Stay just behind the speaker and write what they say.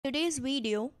Today's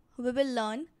video, we will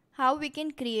learn how we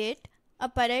can create a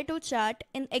Pareto chart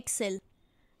in Excel.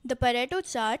 The Pareto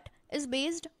chart is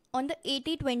based on the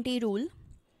 80-20 rule,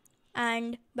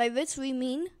 and by which we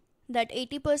mean that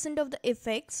 80% of the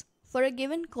effects for a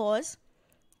given cause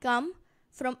come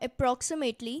from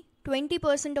approximately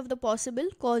 20% of the possible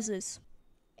causes.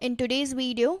 In today's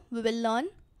video, we will learn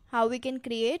how we can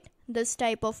create this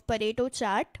type of Pareto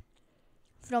chart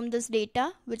from this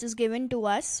data which is given to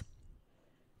us.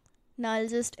 Now I'll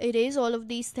just erase all of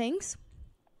these things.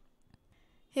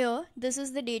 Here, this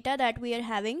is the data that we are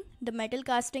having, the metal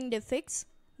casting defects.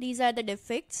 These are the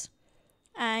defects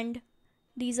and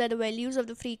these are the values of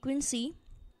the frequency.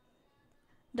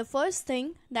 The first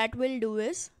thing that we'll do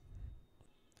is,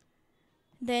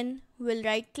 then we'll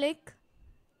right click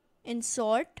in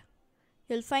sort.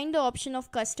 You'll find the option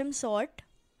of custom sort.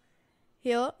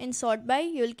 Here in sort by,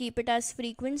 you'll keep it as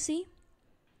frequency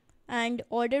and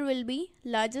order will be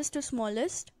largest to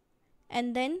smallest,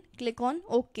 and then click on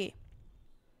OK.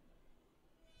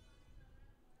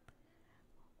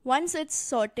 Once it's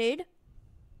sorted,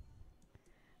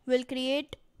 we'll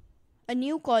create a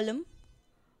new column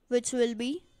which will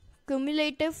be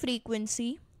cumulative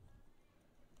frequency,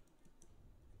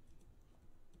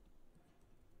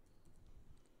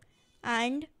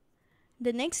 and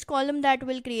the next column that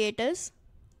we'll create is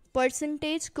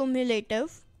percentage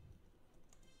cumulative.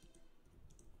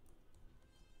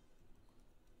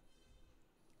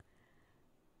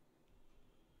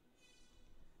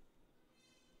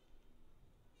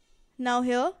 Now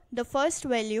here the first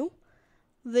value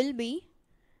will be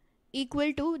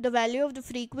equal to the value of the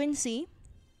frequency,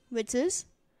 which is,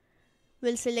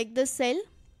 we'll select the cell,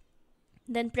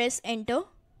 then press enter,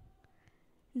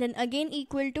 then again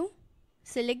equal to,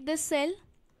 select the cell,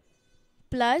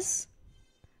 plus,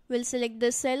 we'll select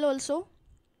the cell also,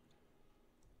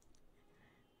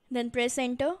 then press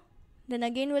enter, then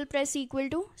again we'll press equal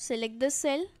to, select the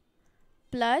cell,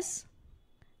 plus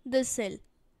this cell,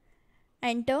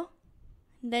 enter.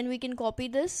 Then we can copy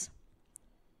this.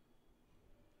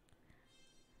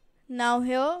 Now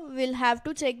here we'll have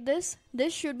to check this.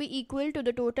 This should be equal to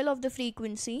the total of the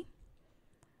frequency.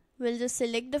 We'll just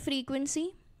select the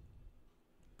frequency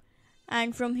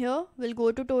and from here we'll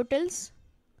go to totals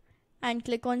and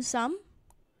click on sum.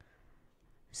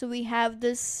 So we have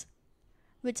this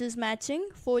which is matching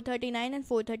 439 and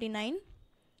 439.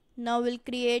 Now we'll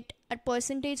create a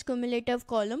percentage cumulative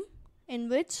column in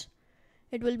which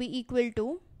it will be equal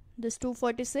to this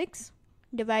 246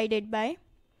 divided by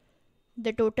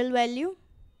the total value.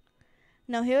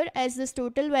 Now here, as this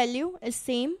total value is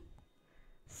same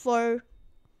for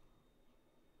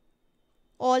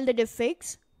all the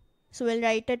defects, so we'll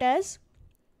write it as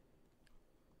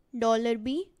 $B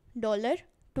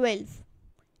 $12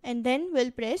 and then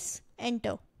we'll press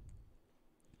enter.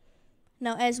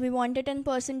 Now as we want it in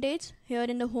percentage, here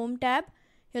in the home tab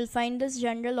you'll find this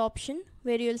general option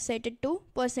where you'll set it to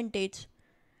percentage,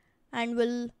 and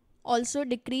we'll also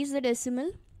decrease the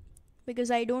decimal because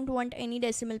I don't want any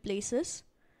decimal places.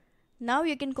 Now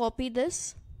you can copy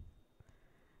this.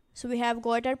 So we have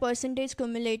got our percentage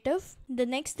cumulative. The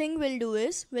next thing we'll do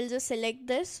is, we'll just select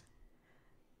this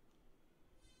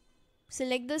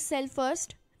cell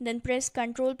first, then press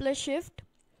Ctrl plus Shift,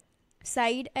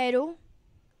 side arrow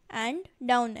and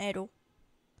down arrow.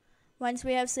 Once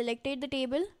we have selected the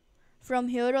table, from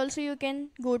here also you can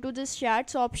go to this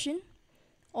charts option,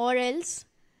 or else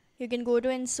you can go to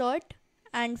insert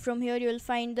and from here you will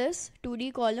find this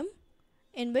 2D column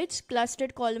in which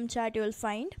clustered column chart you will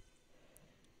find.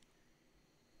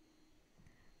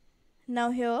 Now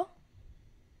here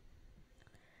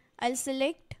I'll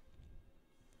select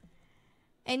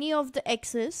any of the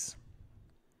X's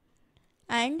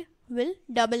and will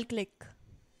double click.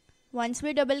 Once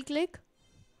we double click,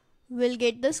 we'll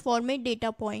get this format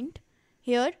data point.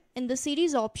 Here in the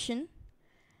series option,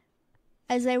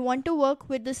 as I want to work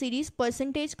with the series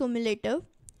percentage cumulative,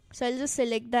 so I'll just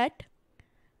select that.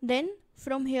 Then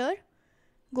from here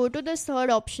go to this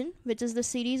third option, which is the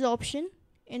series option,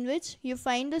 in which you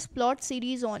find this plot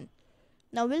series on.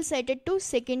 Now we'll set it to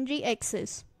secondary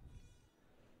axis.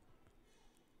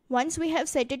 Once we have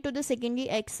set it to the secondary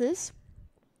axis,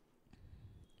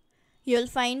 you'll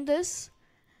find this,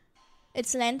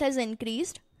 its length has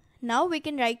increased. Now we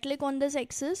can right click on this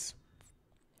axis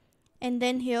and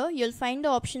then here you'll find the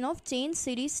option of change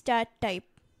series chart type.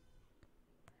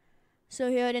 So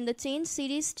here in the change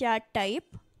series chart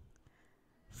type,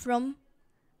 from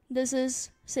this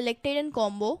is selected in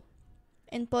combo,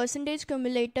 in percentage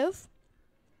cumulative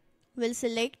we'll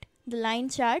select the line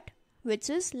chart, which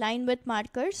is line with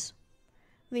markers.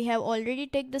 We have already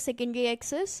ticked the secondary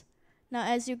axis. Now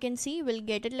as you can see, we'll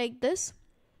get it like this,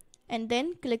 and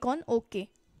then click on OK.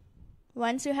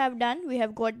 Once you have done, we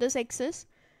have got this axis.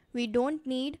 We don't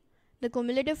need the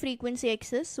cumulative frequency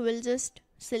axis, so we'll just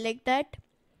select that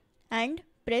and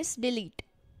press delete.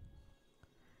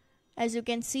 As you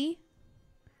can see,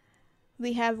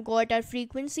 we have got our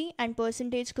frequency and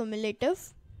percentage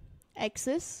cumulative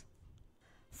axis.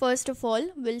 First of all,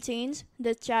 we'll change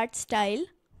the chart style,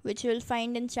 which you'll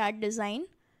find in chart design.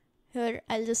 Here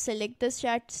I'll just select this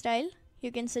chart style.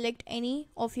 You can select any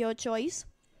of your choice.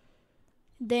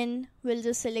 Then we'll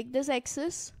just select this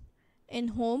axis. In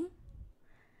home,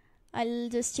 I'll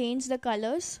just change the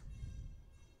colors.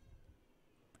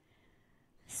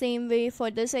 Same way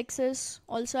for this axis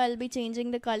also I'll be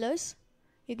changing the colors.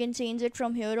 You can change it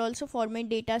from here also, format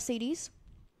data series.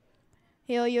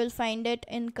 Here you'll find it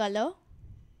in color.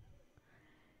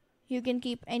 You can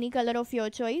keep any color of your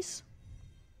choice.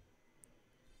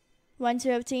 Once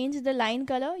you have changed the line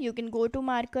color, you can go to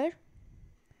marker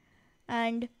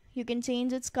and you can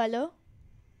change its color.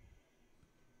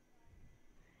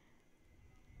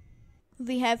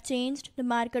 We have changed the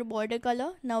marker border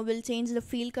color. Now we'll change the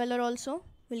field color also.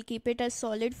 We'll keep it as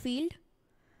solid field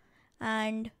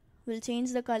and we'll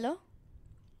change the color.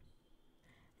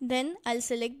 Then I'll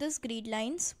select this grid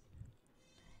lines.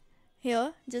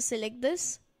 Here just select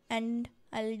this and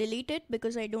I'll delete it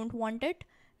because I don't want it.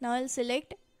 Now I'll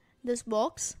select this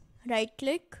box, right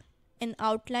click, in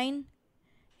outline.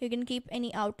 You can keep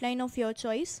any outline of your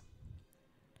choice,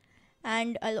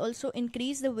 and I'll also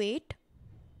increase the weight.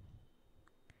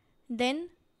 Then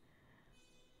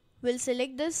we'll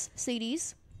select this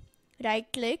series, right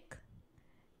click,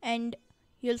 and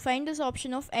you'll find this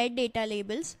option of add data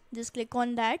labels. Just click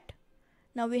on that.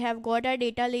 Now we have got our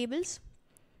data labels.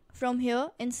 From here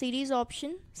in series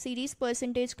option, series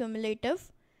percentage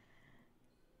cumulative,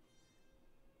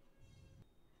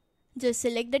 just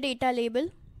select the data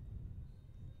label.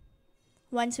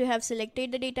 Once you have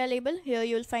selected the data label, here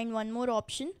you'll find one more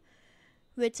option,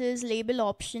 which is label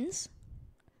options.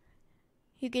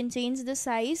 You can change the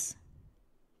size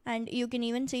and you can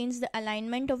even change the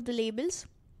alignment of the labels.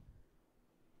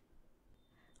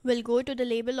 We'll go to the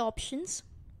label options.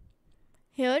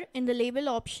 Here in the label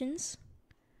options,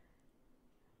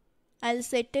 I'll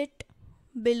set it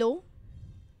below.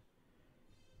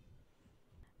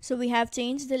 So we have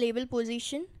changed the label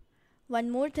position. One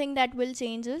more thing that will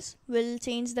change is we'll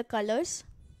change the colors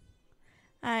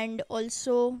and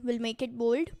also we'll make it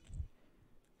bold,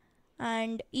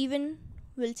 and even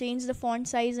we'll change the font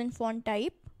size and font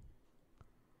type.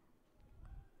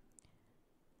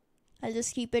 I'll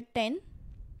just keep it 10.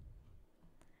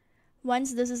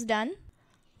 Once this is done,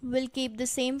 we'll keep the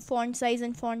same font size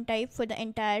and font type for the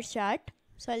entire chart.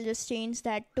 So I'll just change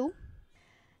that too.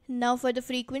 Now for the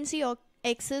frequency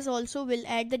axis also we'll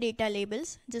add the data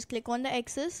labels. Just click on the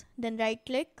axis, then right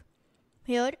click.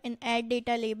 Here in add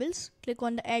data labels, click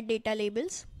on the add data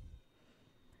labels.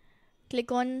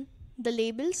 Click on the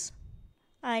labels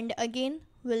and again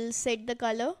we'll set the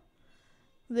color.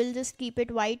 We'll just keep it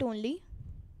white only.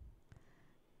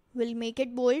 We'll make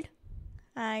it bold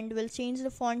and we'll change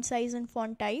the font size and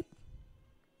font type.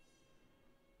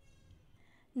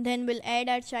 Then we'll add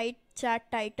our chart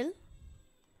title,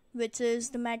 which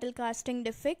is the metal casting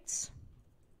defects.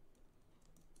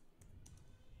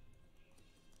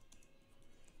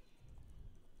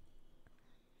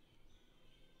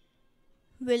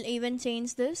 We'll even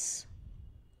change this.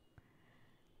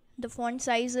 The font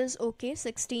size is okay,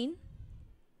 16,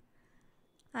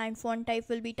 and font type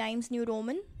will be Times New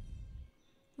Roman.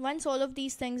 Once all of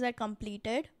these things are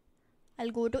completed,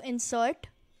 I'll go to insert.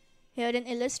 Here in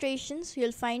illustrations,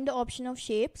 you'll find the option of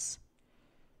shapes.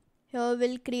 Here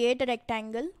we'll create a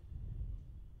rectangle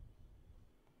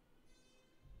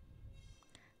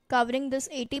covering this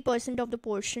 80% of the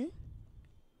portion.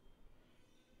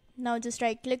 Now just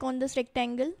right click on this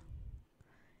rectangle.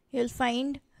 You'll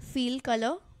find fill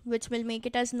color, which will make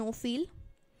it as no fill.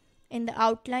 In the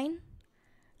outline,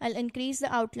 I'll increase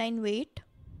the outline weight.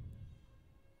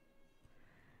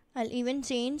 I'll even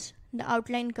change the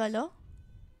outline color.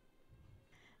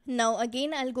 Now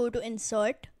again I'll go to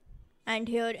insert, and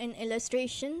here in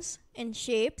illustrations, in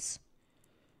shapes,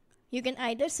 you can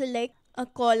either select a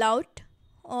call out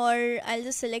or I'll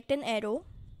just select an arrow,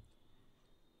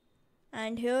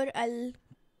 and here I'll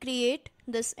create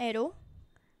this arrow,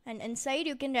 and inside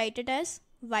you can write it as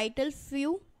vital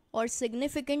few or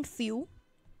significant few,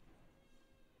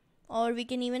 or we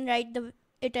can even write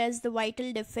it as the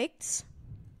vital defects.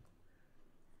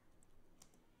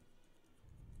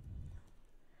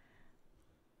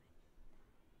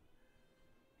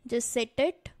 Just set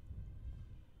it.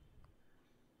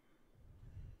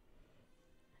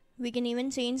 we can even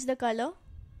change the color.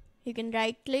 You can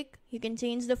right click, you can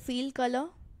change the fill color,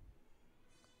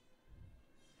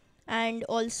 and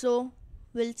also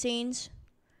we'll change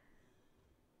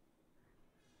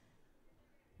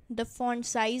the font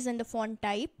size and the font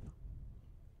type,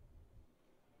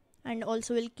 and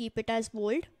also we'll keep it as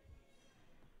bold.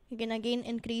 You can again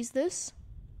increase this.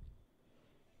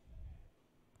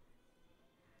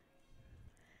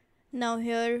 Now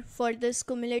here for this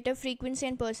cumulative frequency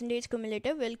and percentage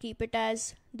cumulative, we'll keep it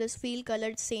as this fill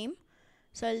colored same.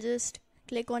 So I'll just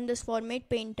click on this format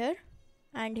painter,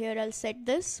 and here I'll set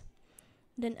this.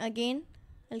 Then again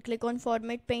I'll click on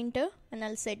format painter and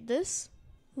I'll set this.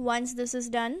 Once this is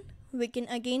done, we can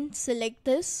again select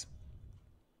this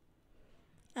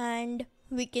and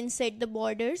we can set the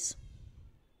borders.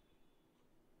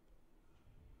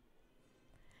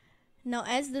 Now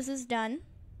as this is done,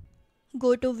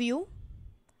 go to view,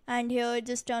 and here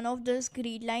just turn off this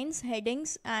grid lines,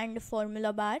 headings and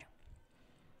formula bar.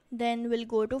 Then we'll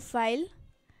go to file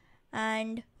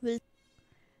and we'll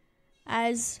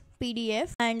as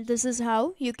PDF, and this is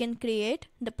how you can create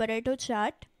the Pareto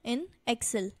chart in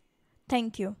Excel.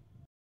 Thank you.